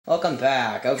Welcome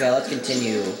back. Okay, let's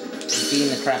continue. Beating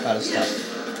the crap out of stuff.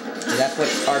 So that's what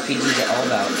RPGs are all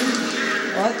about.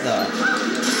 What the?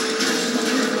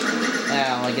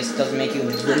 Well, I guess it doesn't make you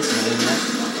invincible, doesn't it?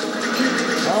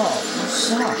 Oh, you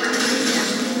suck.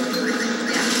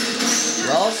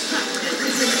 Well?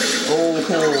 Oh,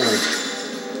 cool.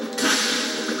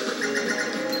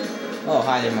 Oh,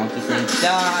 hi there, monkey thing.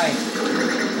 Die!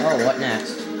 Oh, what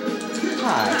next?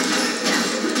 Hi.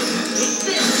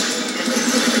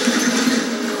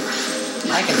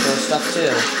 I can throw stuff too.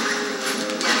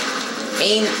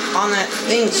 Aim on that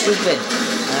thing, stupid!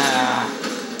 Ah.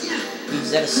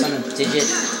 Is that a son of digit?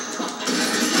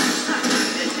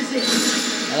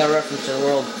 Another reference to the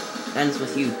world ends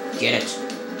with you. Get it.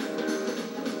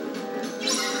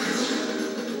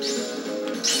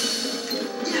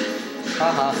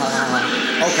 Ha ha ha ha.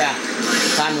 Oh crap.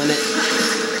 Time limit.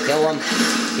 Kill him.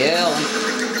 Kill him.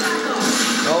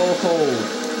 Oh ho.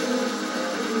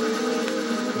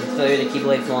 Failure to keep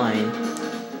blade flying.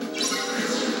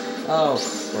 Oh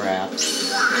crap.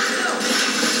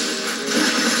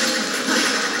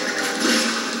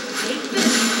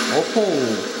 Oh ho.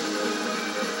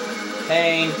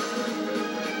 Pain.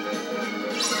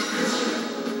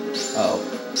 Oh.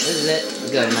 This is it.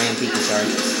 Good, my MP can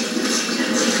charge.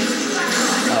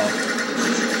 Oh.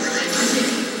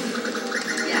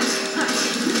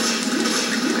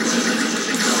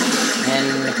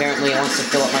 And apparently it wants to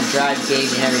fill up my drive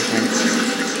gauge and everything.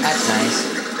 That's nice.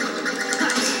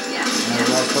 And it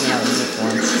won't put me out of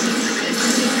uniform.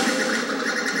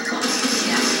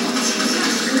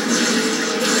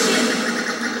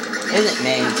 Isn't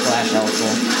Mag Flash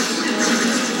helpful?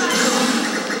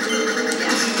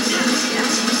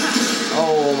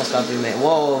 Oh, almost got through me.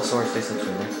 Whoa, sword face looks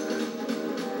from there.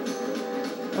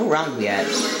 What round we at?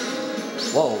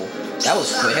 Whoa, that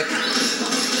was quick.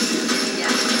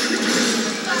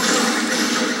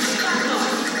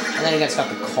 And then you guys got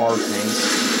the card things.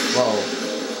 Whoa.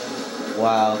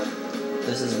 Wow.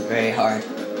 This is very hard.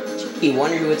 Gee,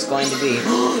 wonder who it's going to be.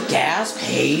 Gasp,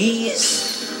 Hades?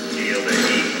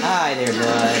 Hi there,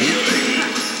 buddy.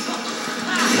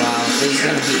 Wow, this is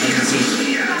gonna be easy.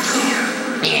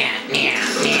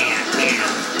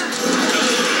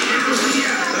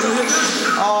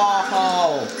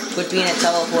 Oh, quit being a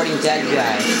teleporting dead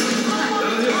guy.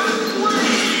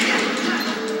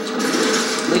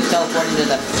 Leave teleporting to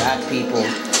the fat people.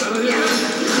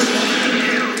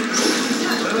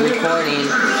 Recording.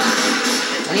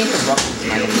 How many interruptions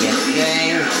am I gonna get?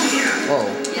 Dang. Whoa.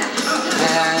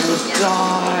 And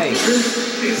die!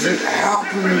 Is it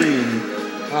happening?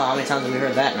 Oh, how many times have we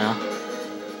heard that now?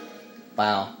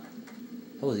 Wow.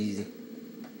 That was easy.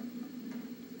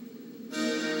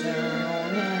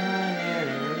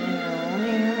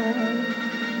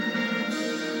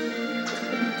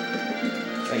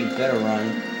 So you better run.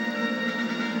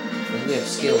 Because we have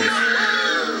skills.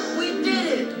 We did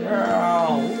it!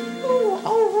 Alright!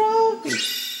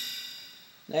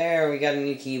 There, we got a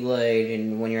new Keyblade,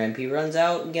 and when your MP runs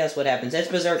out, guess what happens? It's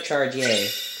Berserk Charge, yay!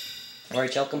 Or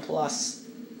Chelcom Plus.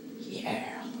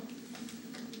 Yeah.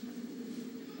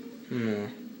 You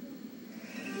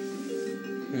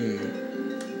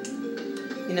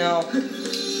know,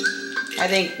 I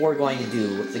think we're going to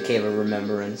do the Cave of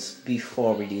Remembrance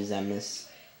before we do Xemnas.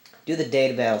 Do the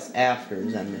data battles after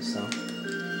Xemnas, though.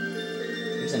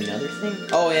 There's another thing?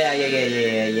 Oh, yeah.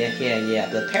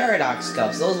 The Paradox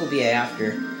Cups, those will be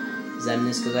after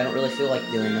Xemnas, because I don't really feel like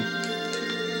doing them.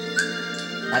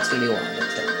 That's going to be a while,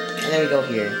 let's go. And then we go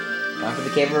here. After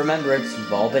the Cave of Remembrance,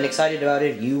 you've all been excited about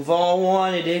it, you've all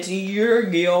wanted it, you're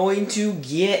going to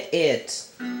get it.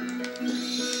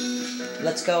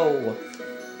 Let's go.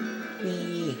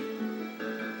 Whee.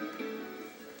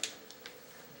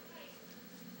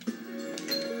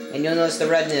 And you'll notice the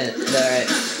redness,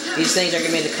 these things are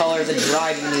going to be the color of the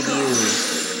drive you need to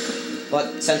use.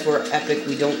 But since we're epic,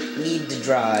 we don't need to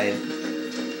drive.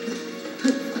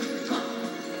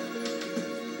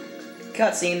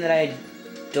 Cutscene that I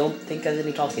don't think has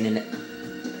any talking in it.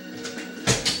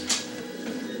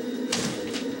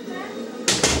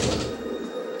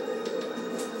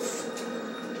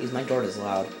 Jeez, my door is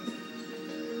loud.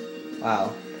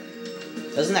 Wow.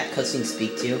 Doesn't that cutscene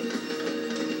speak to you?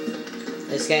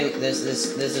 This game, this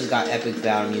has got epic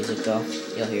battle music though.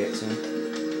 You'll hear it soon.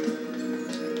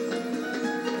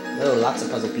 Oh, lots of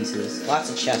puzzle pieces. Lots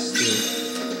of chests too.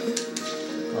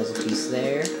 Puzzle piece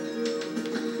there.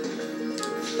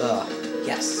 Ugh,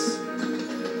 yes.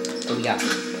 What we got?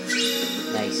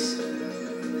 Nice.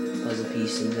 Puzzle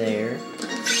piece in there.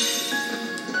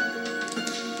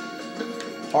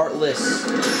 Heartless.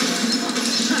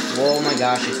 Oh my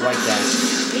gosh, it's like that.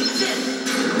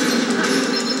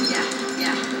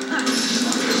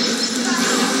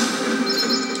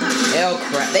 Oh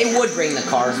crap, they would bring the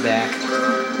cars back.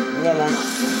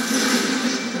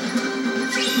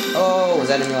 Oh, was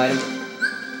that a new item?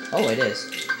 Oh, it is.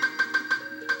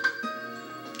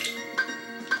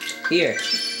 Here.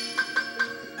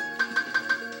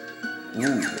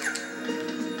 Ooh.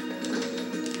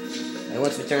 And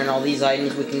once we turn all these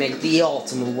items, we can make the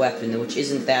ultimate weapon, which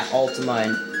isn't that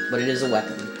ultimate, but it is a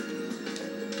weapon.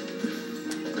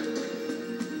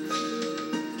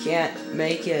 Can't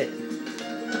make it.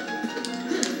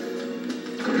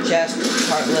 Chest,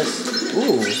 heartless.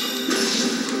 Ooh.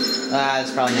 Ah,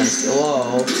 that's probably not a skill.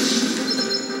 Whoa.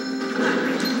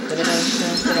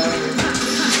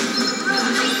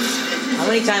 How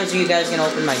many times are you guys gonna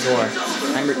open my door?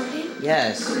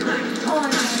 Yes.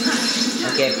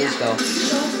 Okay, please go.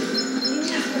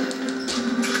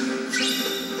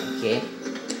 Okay.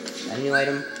 Is that a new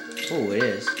item? Ooh, it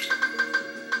is.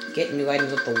 Get new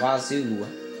items with the wazoo.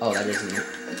 Oh, that isn't it.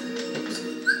 Oops.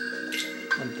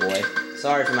 Oh boy.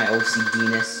 Sorry for my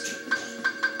OCD-ness.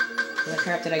 What the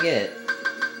crap did I get?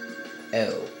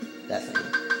 Oh, that thing.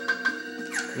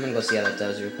 I'm gonna go see how that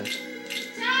does real quick.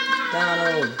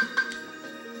 Donald!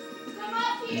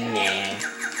 Nah.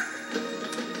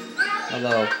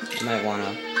 Although, I might want to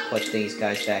put these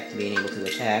guys back to being able to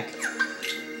attack.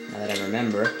 Now that I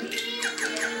remember.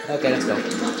 Okay, let's go.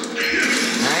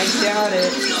 I got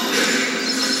it!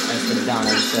 That's what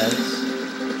Donald says.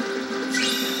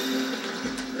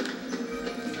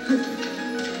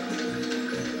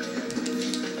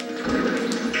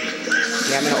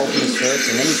 Yeah, I'm gonna open this first,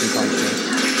 and then you can punch me.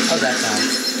 How's that sound?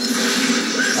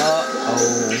 Uh-oh.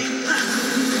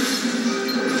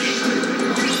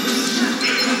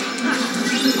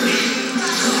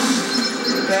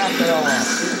 Back it off.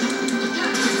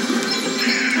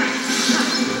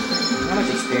 How much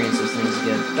experience these things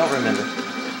give? Don't remember.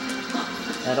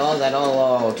 That all?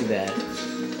 Oh, too bad.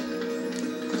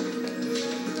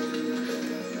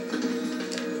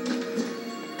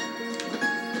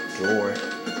 Sure.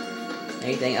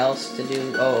 Anything else to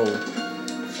do? Oh.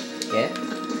 Yeah?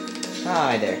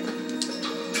 Hi there.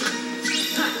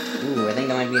 Ooh, I think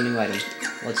that might be a new item.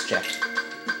 Let's check.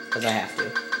 Because I have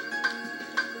to.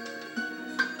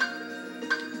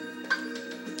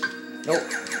 Nope.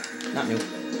 Not new.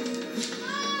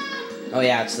 Oh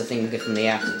yeah, it's the thing you get from the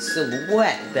after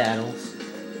silhouette battles.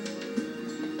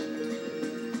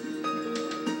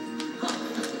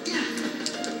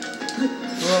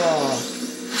 Oh.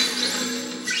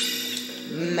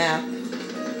 Map.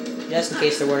 Just in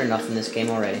case there weren't enough in this game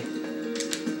already.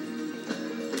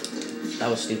 That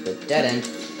was stupid. Dead end.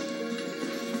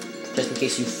 Just in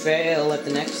case you fail at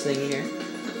the next thing here.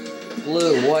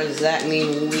 Blue, what does that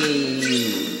mean?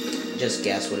 We just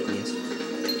guess what it means.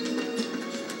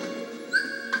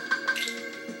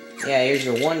 Yeah, here's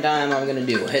your one time I'm gonna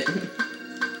do it.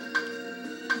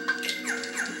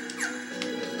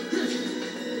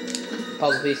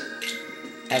 Puzzle piece.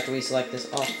 After we select this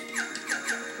off.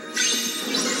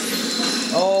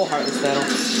 Oh, heartless battle.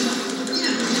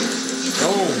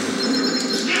 Boom.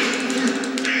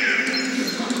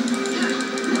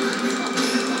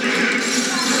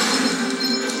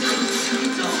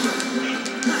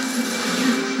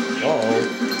 Uh-oh.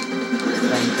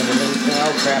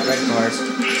 Oh crap, red cars.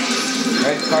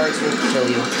 Red cars will kill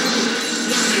you.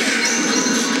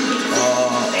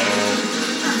 Uh-oh.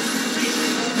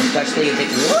 Especially if they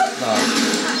can... What the?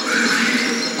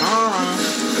 Ah.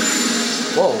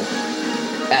 Whoa.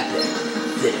 Epic.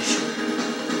 Finish.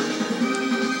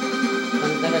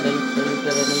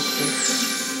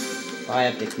 By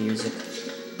epic music.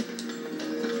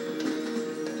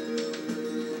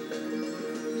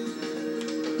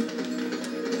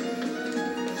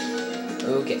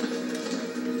 Okay.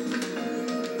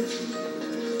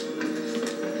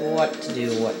 What to do,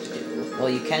 what to do. Well,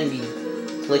 you can be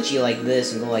glitchy like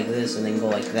this, and go like this, and then go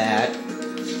like that.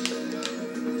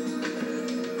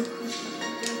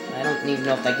 I don't even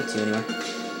know if that gets you anywhere.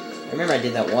 I remember I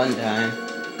did that one time.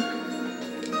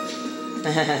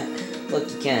 Look,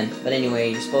 you can. But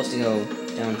anyway, you're supposed to go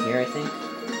down here, I think.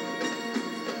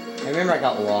 I remember I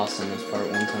got lost on this part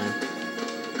one time.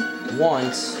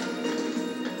 Once.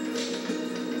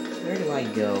 Where do I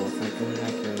go if I go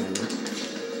back and remember?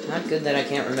 Not good that I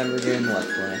can't remember during the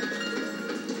Let's Play.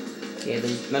 Okay,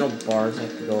 those metal bars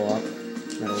have to go up.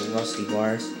 Metal rusty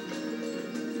bars.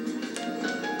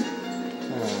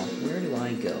 Oh, where do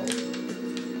I go?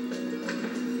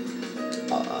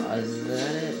 Is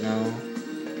that it? No.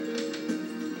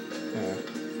 Huh.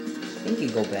 I think you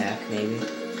go back, maybe.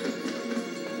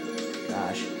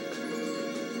 Gosh.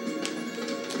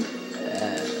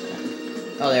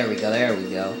 Oh, there we go, there we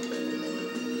go.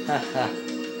 Haha.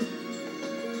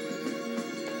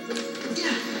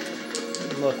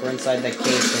 Look, we're inside that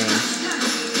cave thing.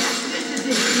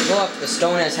 Look, the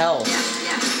stone has health.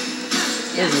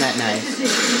 Isn't that nice?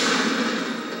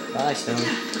 Bye, stone.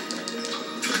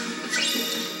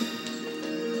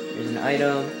 Here's an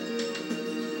item.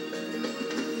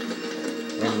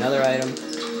 There's another item.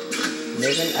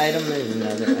 There's an item, there's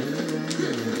another item.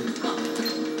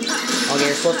 Okay,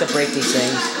 you're supposed to break these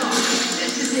things.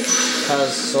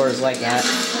 Because swords like that.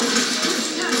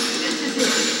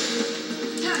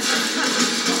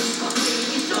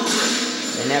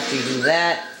 And after you do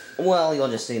that, well, you'll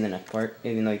just see in the next part,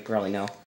 even though you probably know.